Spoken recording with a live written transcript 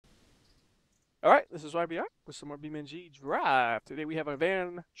Alright, this is WhyBeAre with some more BeamNG Drive. Today we have a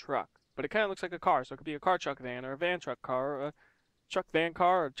van truck, but it kind of looks like a car, so it could be a car truck van, or a van truck car, or a truck van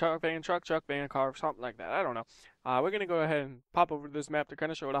car, or truck van car, or something like that. I don't know. We're going to go ahead and pop over to this map to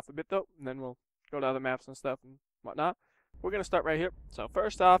kind of show it off a bit though, and then we'll go to other maps and stuff and whatnot. We're going to start right here. So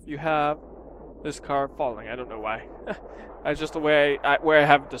first off, you have this car falling. I don't know why. That's just the way where I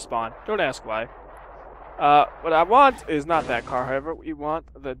have it to spawn. Don't ask why. What I want is not that car, however. We want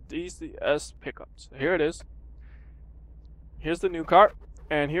the DSC pickup. So here it is. Here's the new car,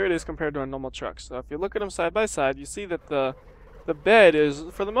 and here it is compared to a normal truck. So if you look at them side by side, you see that the bed is,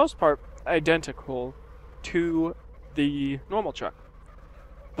 for the most part, identical to the normal truck.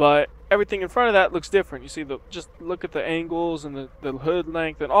 But everything in front of that looks different. You see, just look at the angles and the hood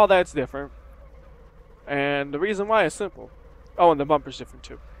length, and all that's different. And the reason why is simple. Oh, and the bumper's different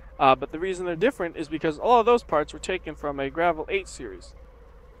too. But the reason they're different is because all of those parts were taken from a Gravel 8 series.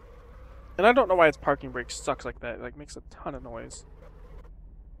 And I don't know why its parking brake sucks like that. It like makes a ton of noise.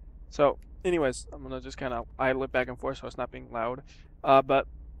 So, anyways, I'm going to just kind of idle it back and forth so it's not being loud. But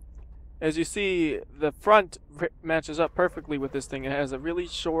as you see, the front matches up perfectly with this thing. It has a really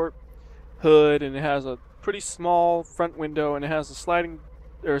short hood, and it has a pretty small front window, and it has a sliding,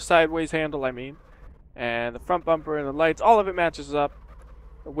 or sideways handle, I mean. And the front bumper and the lights, all of it matches up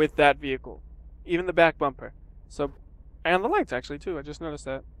with that vehicle, even the back bumper. So, and the lights actually too. I just noticed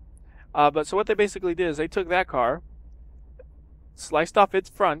that. But so what they basically did is they took that car, sliced off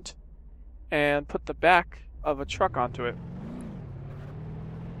its front, and put the back of a truck onto it,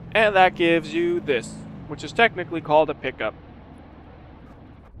 and that gives you this, which is technically called a pickup.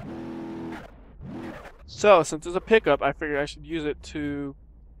 So since it's a pickup, I figured I should use it to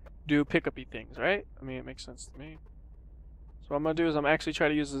do pickup-y things, right? I mean, it makes sense to me. So what I'm going to do is I'm actually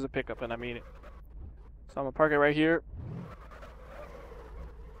trying to use it as a pickup, and I mean it. So I'm going to park it right here.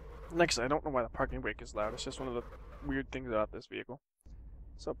 Next, I don't know why the parking brake is loud. It's just one of the weird things about this vehicle.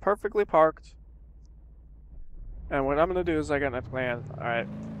 So perfectly parked. And what I'm going to do is I got my plan. Alright,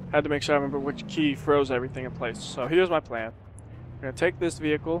 had to make sure I remember which key froze everything in place. So here's my plan. I'm going to take this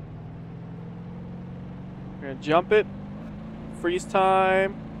vehicle. I'm going to jump it. Freeze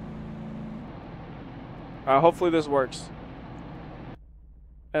time. Hopefully this works.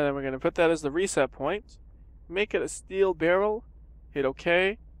 And then we're going to put that as the reset point. Make it a steel barrel. Hit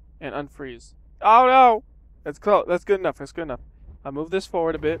OK. And unfreeze. Oh no! That's close. That's good enough. That's good enough. I'll move this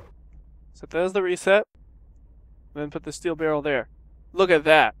forward a bit. Set that as the reset. And then put the steel barrel there. Look at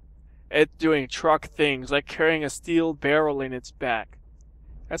that. It's doing truck things, like carrying a steel barrel in its back.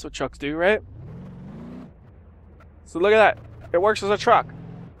 That's what trucks do, right? So look at that. It works as a truck.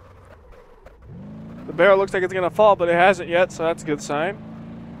 The barrel looks like it's going to fall, but it hasn't yet, so that's a good sign.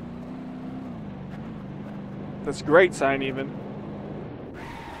 That's a great sign, even.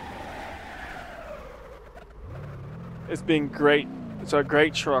 It's being great. It's a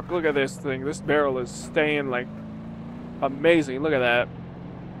great truck. Look at this thing. This barrel is staying, like, amazing. Look at that.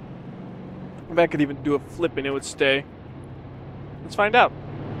 If I could even do a flip and it would stay. Let's find out.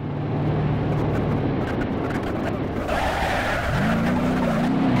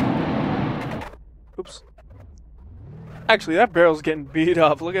 Oops. Actually, that barrel's getting beat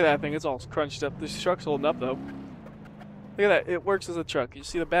up. Look at that thing. It's all crunched up. This truck's holding up, though. Look at that. It works as a truck. You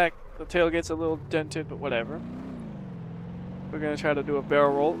see the back, the tailgate's a little dented, but whatever. We're going to try to do a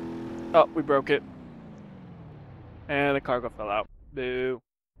barrel roll. Oh, we broke it. And the cargo fell out. Boo.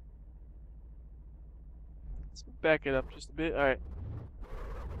 Let's back it up just a bit. Alright.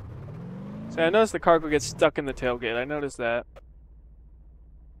 So I noticed the cargo gets stuck in the tailgate. I noticed that.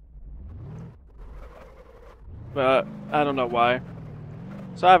 But I don't know why.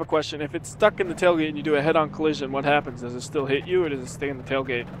 So I have a question. If it's stuck in the tailgate and you do a head-on collision, what happens? Does it still hit you, or does it stay in the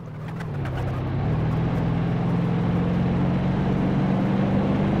tailgate?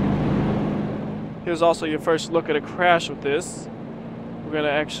 Here's also your first look at a crash with this. We're gonna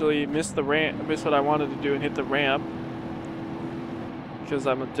actually miss the ramp, miss what I wanted to do and hit the ramp. Because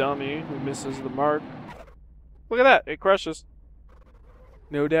I'm a dummy who misses the mark. Look at that, it crushes.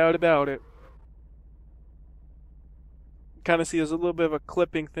 No doubt about it. Kind of see there's a little bit of a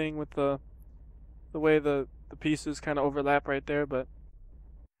clipping thing with the way the pieces kind of overlap right there, but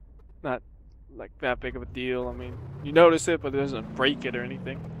not like that big of a deal. I mean, you notice it, but it doesn't break it or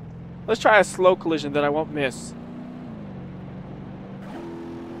anything. Let's try a slow collision that I won't miss.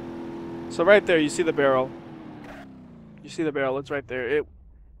 So right there, you see the barrel. You see the barrel, it's right there. It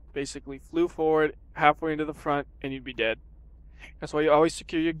basically flew forward halfway into the front, and you'd be dead. That's why you always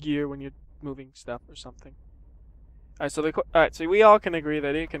secure your gear when you're moving stuff or something. Alright, so we all can agree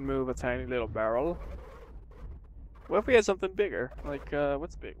that it can move a tiny little barrel. What if we had something bigger? Like,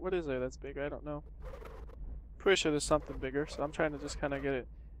 what's big? What is there that's big? I don't know. Pretty sure there's something bigger, so I'm trying to just kind of get an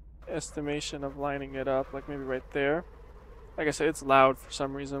estimation of lining it up, like maybe right there. Like I said, it's loud for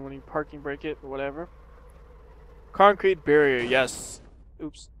some reason when you parking brake it, but whatever. Concrete barrier, yes.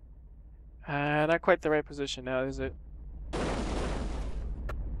 Oops. Not quite the right position now, is it?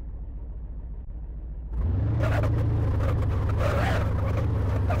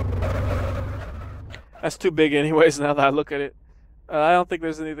 That's too big anyways now that I look at it. I don't think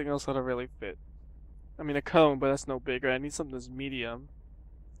there's anything else that'll really fit. I mean a cone, but that's no bigger. I need something that's medium.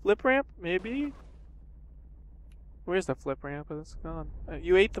 Flip ramp, maybe? Where's the flip ramp? It's gone.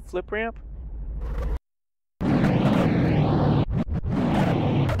 You ate the flip ramp?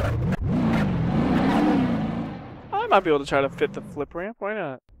 I might be able to try to fit the flip ramp. Why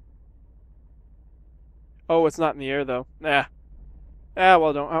not? Oh, it's not in the air though. Nah. Ah, well,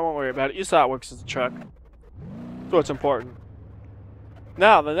 I won't worry about it. You saw it works as a truck. That's what's important.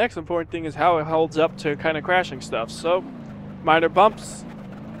 Now, the next important thing is how it holds up to kind of crashing stuff. So, minor bumps,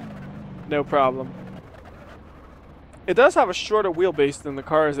 no problem. It does have a shorter wheelbase than the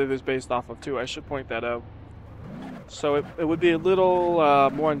cars it is based off of, too. I should point that out. So, it would be a little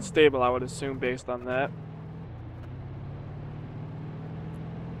more unstable, I would assume, based on that.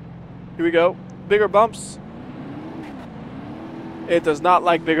 Here we go. Bigger bumps. It does not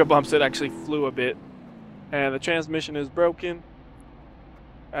like bigger bumps. It actually flew a bit. And the transmission is broken.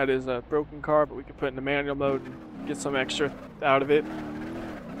 That is a broken car, but we can put it in the manual mode and get some extra out of it.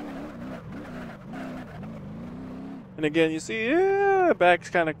 And again, you see, yeah, back's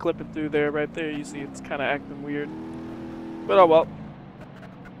kind of clipping through there, right there. You see it's kind of acting weird. But oh well.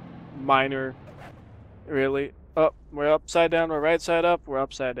 Minor, really. Oh, we're upside down, we're right side up, we're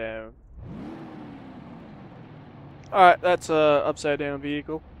upside down. Alright, that's a upside down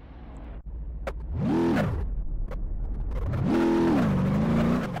vehicle.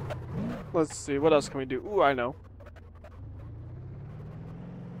 Let's see, what else can we do? Ooh, I know.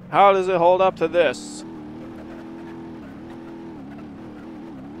 How does it hold up to this?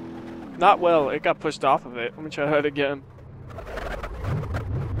 Not well, it got pushed off of it. Let me try that again.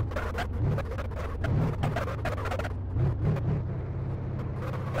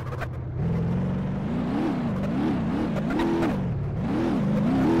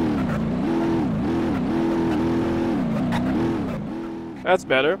 That's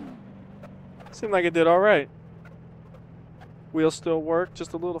better. Seemed like it did alright. Wheels still work,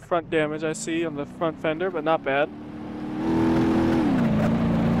 just a little front damage I see on the front fender, but not bad.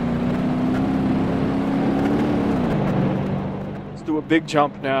 Let's do a big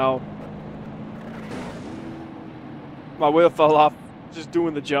jump now. My wheel fell off just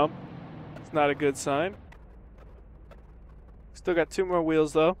doing the jump. It's not a good sign. Still got 2 more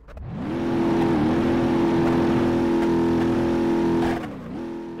wheels though.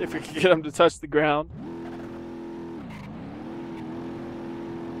 If we can get them to touch the ground.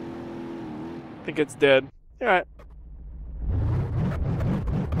 I think it's dead. Alright.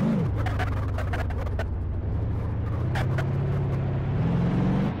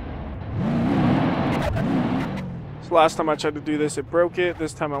 So last time I tried to do this, it broke it.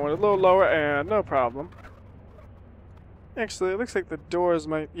 This time I went a little lower and no problem. Actually, it looks like the doors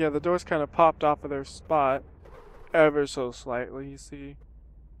might... Yeah, the doors kind of popped off of their spot. Ever so slightly, you see.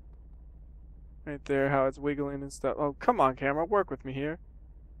 Right there, how it's wiggling and stuff. Oh, come on, camera, work with me here.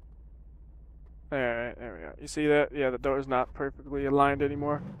 Alright, there we go. You see that? Yeah, the door's not perfectly aligned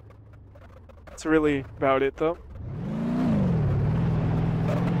anymore. That's really about it, though.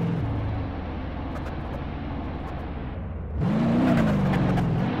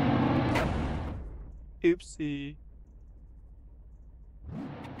 Oopsie.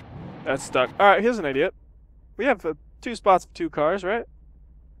 That's stuck. Alright, here's an idea. We have 2 spots for 2 cars, right?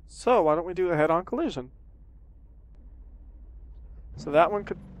 So, why don't we do a head-on collision? So that one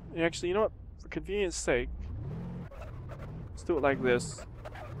could... Actually, you know what? For convenience sake, let's do it like this.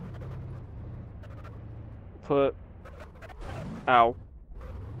 Put... Ow.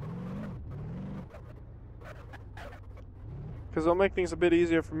 Because it'll make things a bit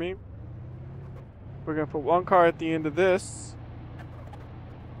easier for me. We're going to put 1 car at the end of this.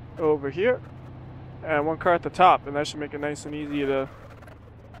 Over here. And 1 car at the top. And that should make it nice and easy to...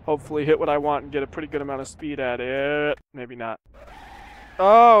 hopefully hit what I want and get a pretty good amount of speed at it. Maybe not.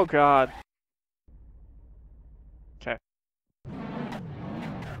 Oh, God. Okay.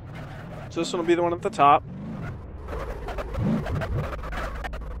 So this one will be the one at the top.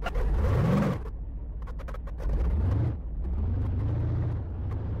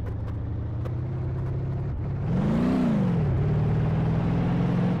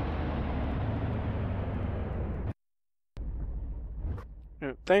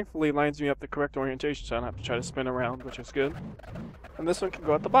 thankfully lines me up the correct orientation, so I don't have to try to spin around, which is good. And this one can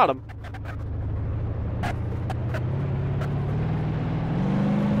go at the bottom.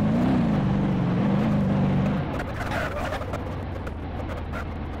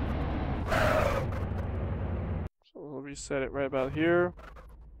 So we'll reset it right about here.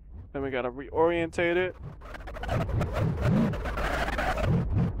 Then we gotta reorientate it.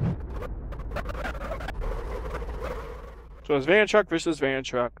 So it's van truck versus van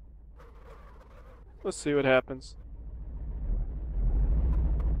truck. Let's see what happens.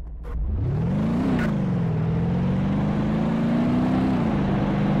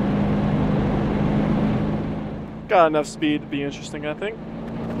 Got enough speed to be interesting, I think.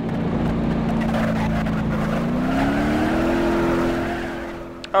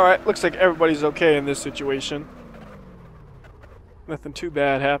 Alright, looks like everybody's okay in this situation. Nothing too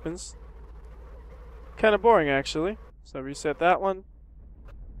bad happens. Kind of boring, actually. So reset that one.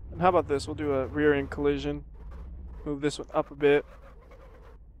 And how about this? We'll do a rear end collision. Move this one up a bit.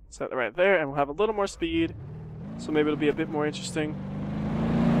 Set it right there, and we'll have a little more speed. So maybe it'll be a bit more interesting.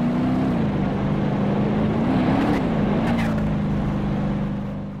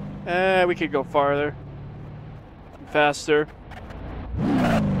 We could go farther. And faster.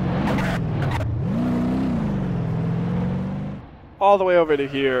 All the way over to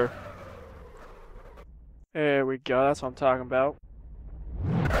here. There we go, that's what I'm talking about.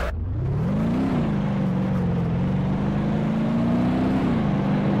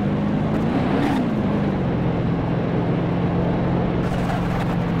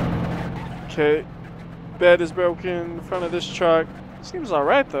 Okay, bed is broken in front of this truck. Seems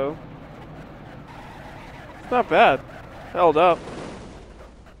alright though. It's not bad. Held up.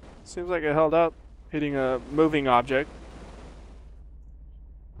 Seems like it held up, hitting a moving object.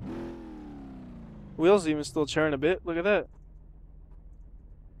 Wheels even still churn a bit. Look at that.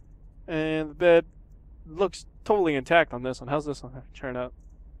 And the bed looks totally intact on this one. How's this one turn out?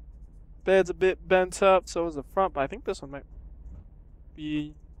 Bed's a bit bent up, so is the front, but I think this one might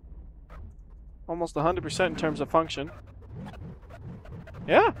be almost 100% in terms of function.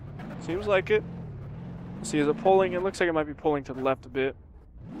 Yeah, seems like it. Let's see, is it pulling? It looks like it might be pulling to the left a bit.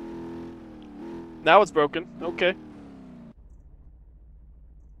 Now it's broken. Okay.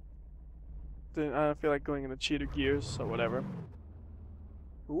 I don't feel like going into cheater gears, so whatever.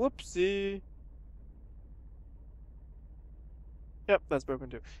 Whoopsie. Yep, that's broken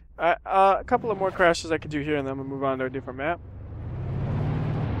too. Alright, a couple of more crashes I could do here, and then we'll move on to a different map.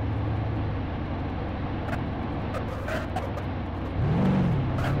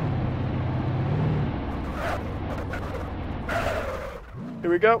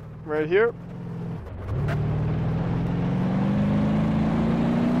 Here we go, right here.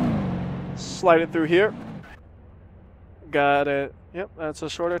 Slide it through here. Got it. Yep, that's a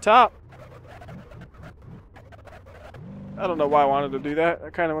shorter top. I don't know why I wanted to do that.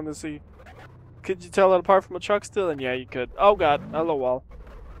 I kind of wanted to see. Could you tell it apart from a truck still? And yeah, you could. Oh god, hello wall.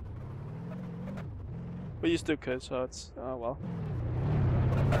 But you still could, so it's, oh well.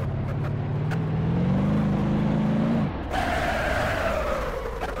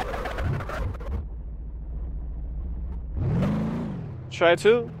 Try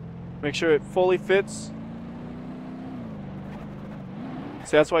to. Make sure it fully fits.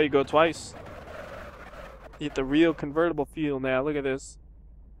 See, that's why you go twice. You get the real convertible feel now. Look at this.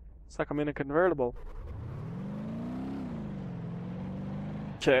 It's like I'm in a convertible.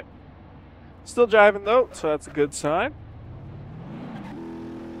 Okay. Still driving though, so that's a good sign.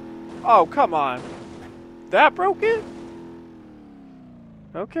 Oh, come on. That broke it?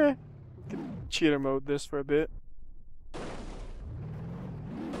 Okay. We can cheater mode this for a bit.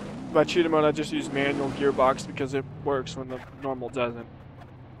 By cheater mode, I just use manual gearbox because it works when the normal doesn't.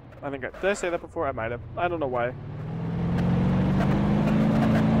 I think did I say that before? I might have. I don't know why.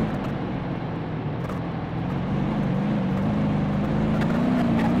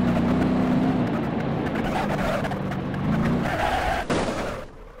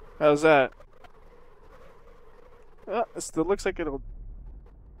 How's that? It still looks like it'll...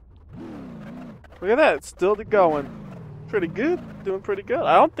 Look at that, it's still going. Pretty good, doing pretty good.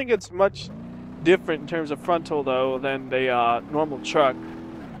 I don't think it's much different in terms of frontal though than the normal truck.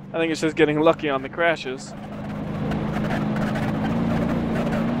 I think it's just getting lucky on the crashes.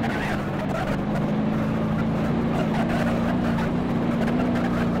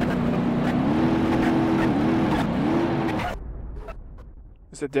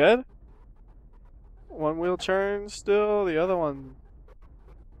 Is it dead? One wheel churns still, the other one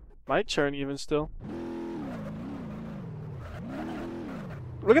might churn even still.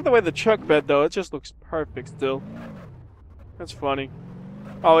 Look at the way the truck bed though, it just looks perfect still. That's funny.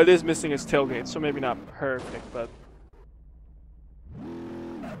 Oh, it is missing its tailgate, so maybe not perfect, but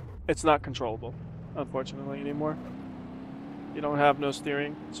it's not controllable, unfortunately, anymore. You don't have no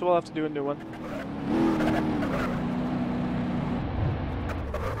steering, so we'll have to do a new one.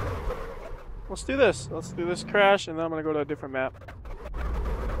 Let's do this. Let's do this crash, and then I'm gonna go to a different map.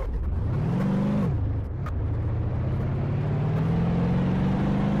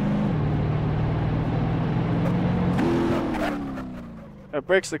 It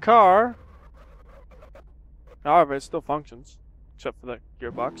breaks the car. However, it still functions, except for the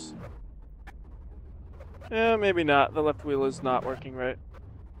gearbox. Yeah, maybe not. The left wheel is not working right.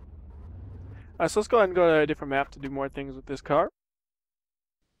 Alright, so let's go ahead and go to a different map to do more things with this car.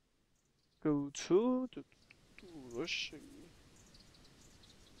 Go to... let's see.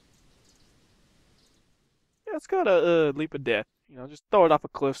 Yeah, let's go to Leap of Death. You know, just throw it off a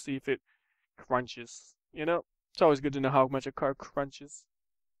cliff, see if it crunches. You know, it's always good to know how much a car crunches.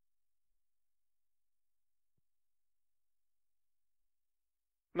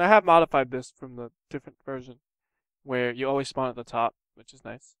 And I have modified this from the different version, where you always spawn at the top, which is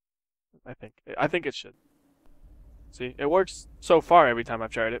nice. I think it should. See, it works so far every time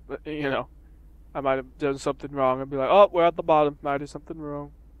I've tried it, but you know, I might have done something wrong. I'd be like, oh, we're at the bottom. Might do something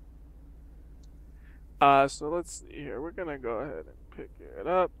wrong. So let's see here. We're gonna go ahead and pick it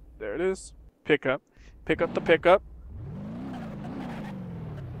up. There it is. Pick up. Pick up the pickup.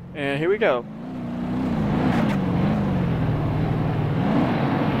 And here we go.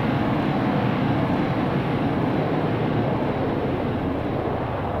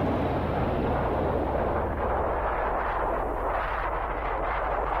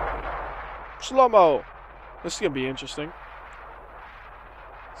 Slow-mo. This is gonna be interesting.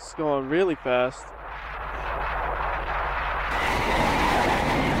 It's going really fast.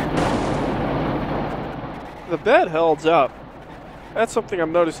 The bed holds up. That's something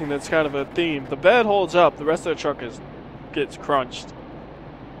I'm noticing that's kind of a theme. The bed holds up, the rest of the truck gets crunched.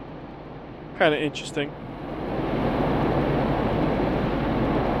 Kind of interesting.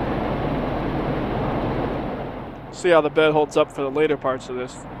 See how the bed holds up for the later parts of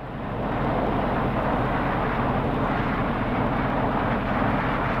this.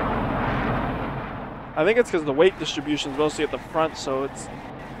 I think it's because the weight distribution is mostly at the front, so it's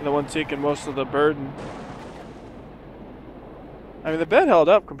the one taking most of the burden. I mean, the bed held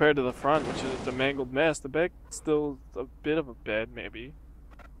up compared to the front, which is a mangled mess. The bed's still a bit of a bed, maybe.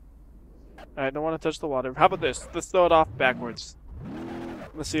 I don't want to touch the water. How about this? Let's throw it off backwards.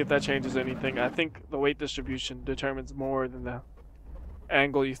 Let's see if that changes anything. I think the weight distribution determines more than the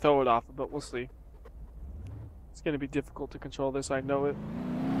angle you throw it off, but we'll see. It's going to be difficult to control this, I know it.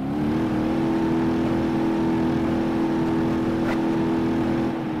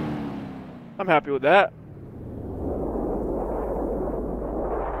 I'm happy with that.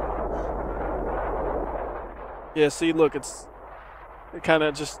 Yeah, see, look, it kind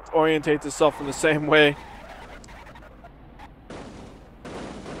of just orientates itself in the same way.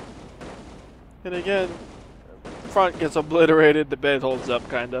 And again, front gets obliterated, the bed holds up,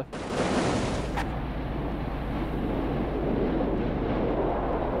 kinda.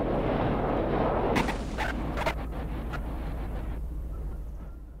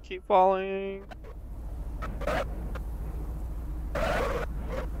 Keep falling.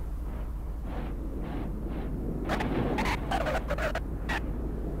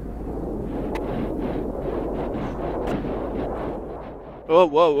 Whoa,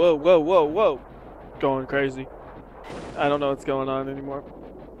 whoa, whoa, whoa, whoa, whoa. Going crazy. I don't know what's going on anymore.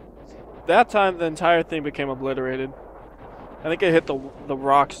 That time, the entire thing became obliterated. I think it hit the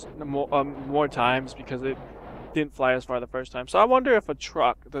rocks more times because it didn't fly as far the first time. So I wonder if a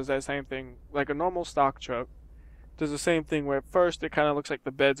truck does that same thing, like a normal stock truck, does the same thing where at first it kind of looks like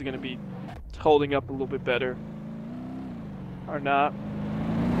the bed's going to be holding up a little bit better. Or not.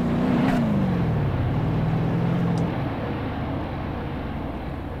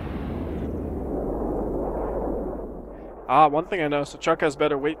 One thing I noticed, the truck has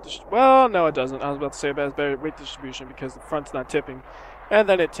better weight well, no it doesn't. I was about to say it has better weight distribution because the front's not tipping. And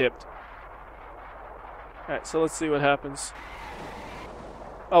then it tipped. Alright, so let's see what happens.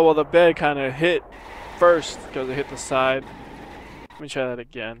 Oh, well, the bed kind of hit first because it hit the side. Let me try that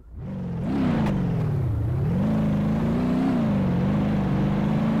again.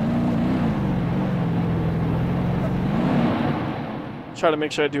 Try to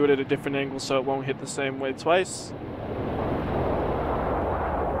make sure I do it at a different angle so it won't hit the same way twice.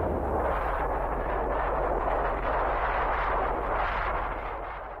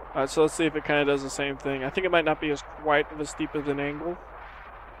 Alright, so let's see if it kind of does the same thing. I think it might not be as quite as steep as an angle.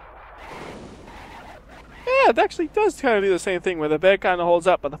 yeah, it actually does kind of do the same thing where the bed kind of holds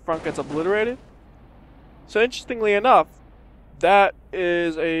up but the front gets obliterated. So interestingly enough, that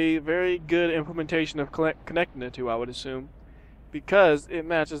is a very good implementation of connecting the two, I would assume, because it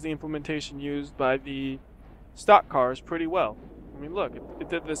matches the implementation used by the stock cars pretty well. I mean, look, it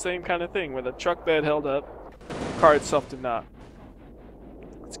did the same kind of thing where the truck bed held up, the car itself did not.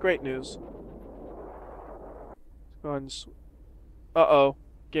 It's great news. Let's go ahead and uh-oh,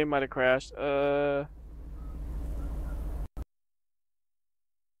 game might have crashed.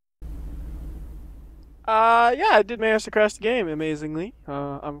 Yeah, I did manage to crash the game, amazingly.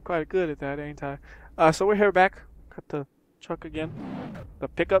 I'm quite good at that, ain't I? So we're here back. Cut the truck again. The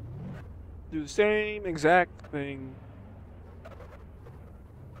pickup. Do the same exact thing.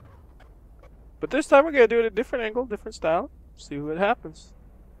 But this time we're gonna do it at a different angle, different style. See what happens.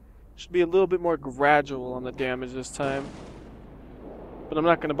 Should be a little bit more gradual on the damage this time. But I'm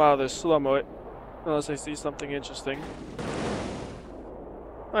not gonna bother to slow-mo it unless I see something interesting.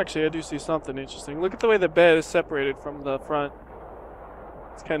 Actually, I do see something interesting. Look at the way the bed is separated from the front.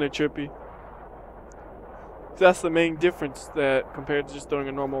 It's kind of trippy. That's the main difference that compared to just throwing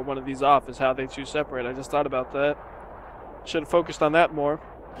a normal one of these off is how they two separate. I just thought about that. Should have focused on that more.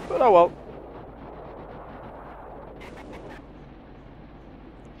 But oh well.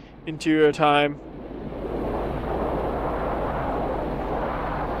 Interior time.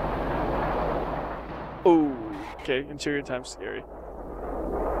 Oh, okay. Interior time's scary.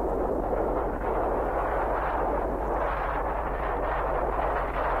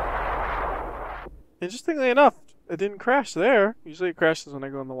 Interestingly enough, it didn't crash there. Usually it crashes when I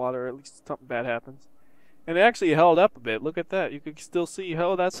go in the water, or at least something bad happens. And it actually held up a bit. Look at that. You could still see,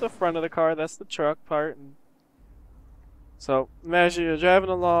 oh, that's the front of the car, that's the truck part. And so, imagine you're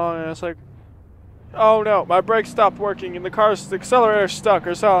driving along, and it's like, oh no, my brakes stopped working, and the car's accelerator stuck,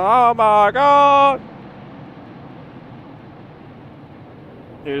 or something. Oh my god!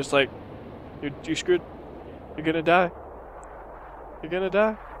 You're just like, you're screwed. You're gonna die. You're gonna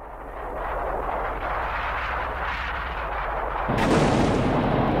die.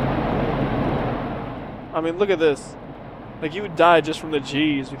 I mean, look at this. Like, you would die just from the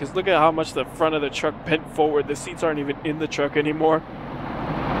G's, because look at how much the front of the truck bent forward. The seats aren't even in the truck anymore.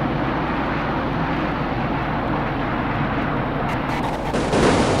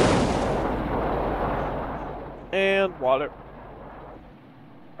 And water.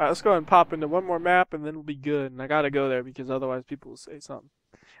 Alright, let's go ahead and pop into one more map, and then we'll be good. And I gotta go there, because otherwise people will say something.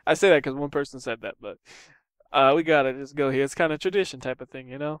 I say that because one person said that, but we gotta just go here. It's kind of tradition type of thing,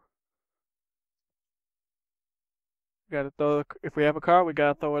 you know? Gotta throw, if we have a car, we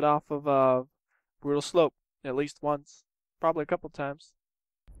gotta throw it off of brutal slope at least once, probably a couple times.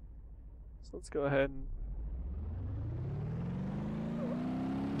 So let's go ahead and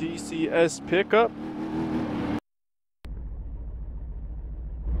DCS pickup.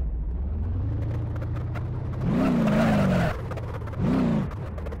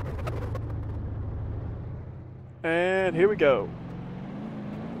 And here we go.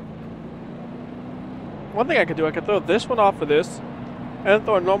 One thing I could do, I could throw this one off of this and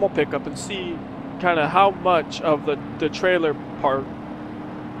throw a normal pickup and see kind of how much of the trailer part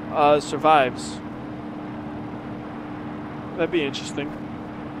survives. That'd be interesting.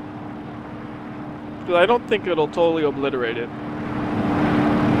 Because I don't think it'll totally obliterate it.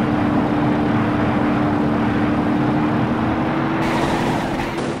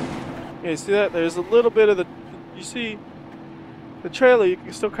 Yeah, you see that? There's a little bit of the... You see the trailer, you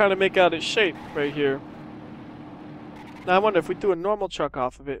can still kind of make out its shape right here. Now I wonder if we threw a normal truck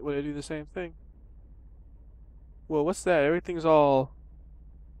off of it, would it do the same thing? Whoa, what's that? Everything's all...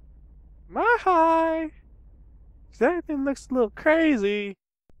 My high! Everything looks a little crazy.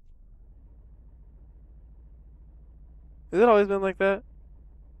 Has it always been like that?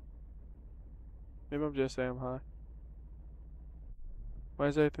 Maybe I'm just saying I'm high. Why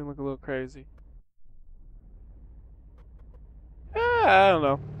does everything look a little crazy? I don't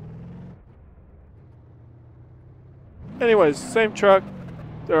know. Anyways, same truck.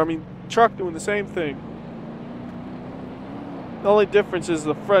 Truck doing the same thing. The only difference is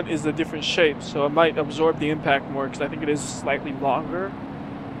the front is a different shape, so it might absorb the impact more because I think it is slightly longer.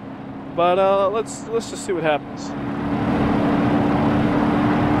 But let's just see what happens.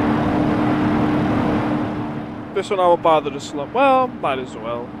 This one I won't bother to slow. Well, might as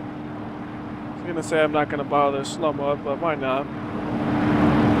well. I was gonna say I'm not gonna bother to slow-mo it, but why not?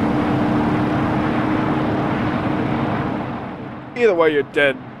 Either way, you're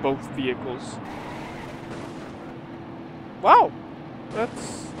dead, both vehicles. Wow,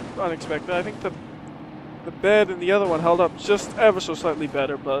 that's unexpected. I think the bed and the other one held up just ever so slightly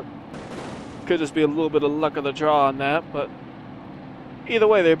better, but Could just be a little bit of luck of the draw on that, but either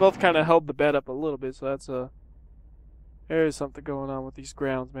way, they both kind of held the bed up a little bit, so that's there is something going on with these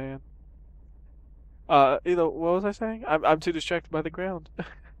grounds, man. What was I saying? I'm too distracted by the ground.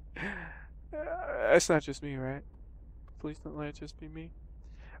 It's not just me, right? Please don't let it just be me.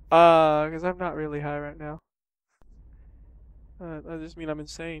 Because I'm not really high right now. That just mean I'm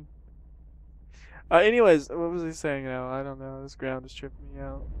insane. Anyways, what was he saying now? I don't know. This ground is tripping me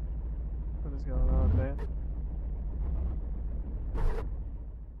out. What is going on, man?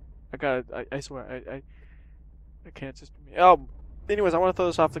 I swear, I can't just be me. Oh, anyways, I want to throw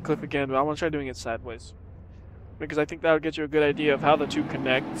this off the cliff again, but I want to try doing it sideways. Because I think that would get you a good idea of how the two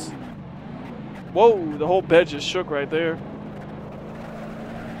connect. Whoa, the whole bed just shook right there.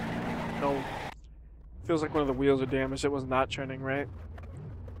 No. Feels like one of the wheels are damaged. It was not turning right.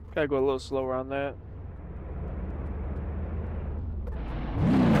 Gotta go a little slower on that.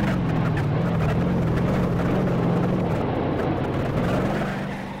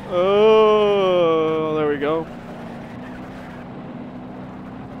 Oh, there we go.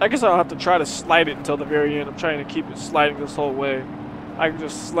 I guess I'll have to try to slide it until the very end. I'm trying to keep it sliding this whole way. I can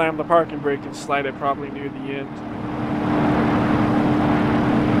just slam the parking brake and slide it probably near the end.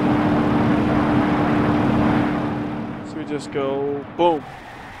 So we just go boom.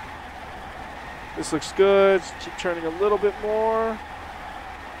 This looks good. Just keep turning a little bit more.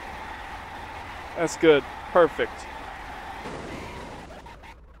 That's good. Perfect.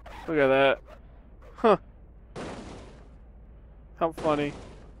 Look at that. Huh. How funny.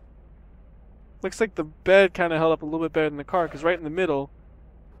 Looks like the bed kind of held up a little bit better than the car, because right in the middle,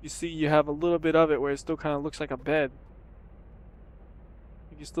 you see you have a little bit of it where it still kind of looks like a bed.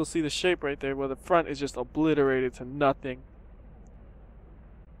 You can still see the shape right there, where the front is just obliterated to nothing.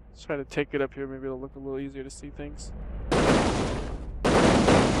 Let's try to take it up here, maybe it'll look a little easier to see things.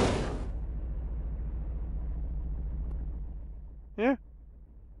 Yeah.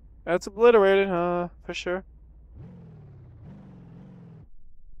 That's obliterated, for sure.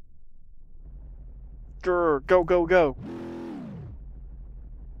 Grr, go, go, go.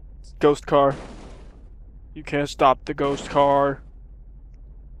 It's a ghost car. You can't stop the ghost car.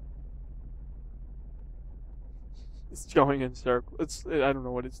 It's going in circles. I don't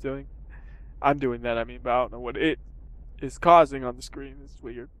know what it's doing. I'm doing that, I mean, but I don't know what it is causing on the screen. It's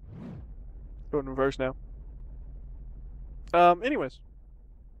weird. Go in reverse now. Anyways.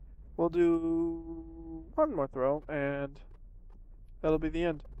 We'll do one more throw, and that'll be the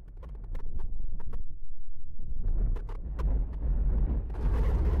end.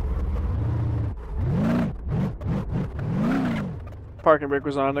 Parking brake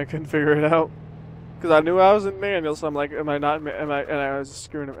was on, I couldn't figure it out. Because I knew I was in manual, so I'm like, am I not, and I was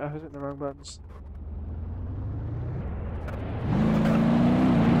screwing up, I was hitting the wrong buttons.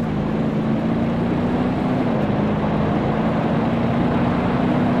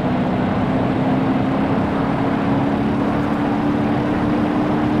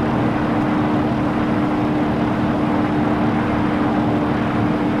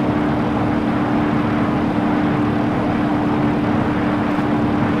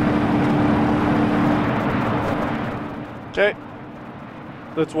 Okay,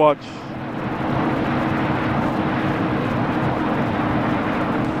 let's watch.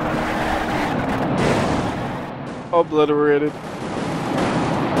 Obliterated.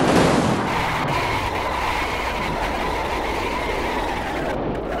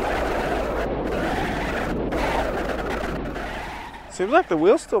 Seems like the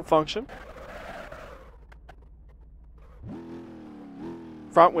wheels still function.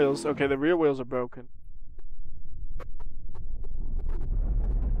 Front wheels, okay, the rear wheels are broken.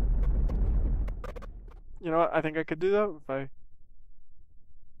 You know what? I think I could do that if I...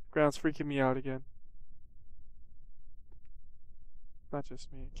 Ground's freaking me out again. Not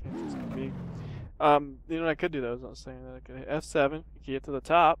just me. It can't just be me. You know what I could do though? I was saying that I could hit F7. You can get to the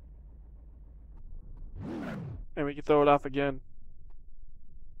top. And we can throw it off again.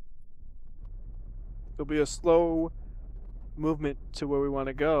 There'll be a slow movement to where we want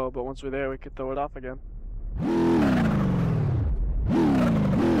to go, but once we're there, we can throw it off again.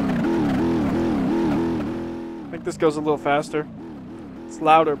 I think this goes a little faster. It's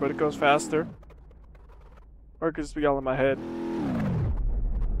louder, but it goes faster. Or it could just be all in my head.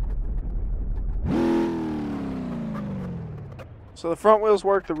 So the front wheels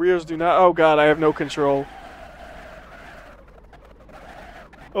work, the rears do not. Oh god, I have no control.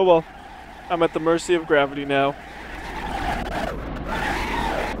 Oh well. I'm at the mercy of gravity now.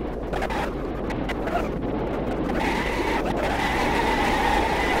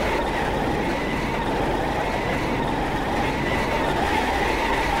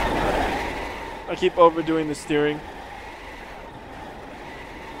 keep overdoing the steering.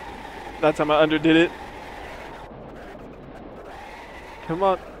 That time I underdid it. Come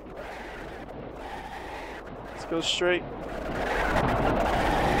on. Let's go straight.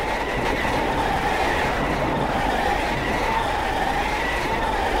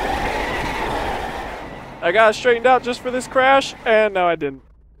 I got it straightened out just for this crash, and no, I didn't.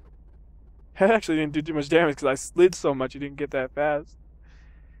 I actually didn't do too much damage because I slid so much. You didn't get that fast.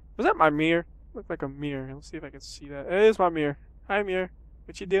 Was that my mirror? Looked like a mirror. Let's see if I can see that. It is my mirror. Hi, mirror.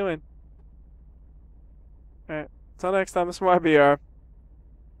 What you doing? Alright. Until next time, this is WhyBeAre.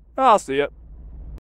 I'll see ya.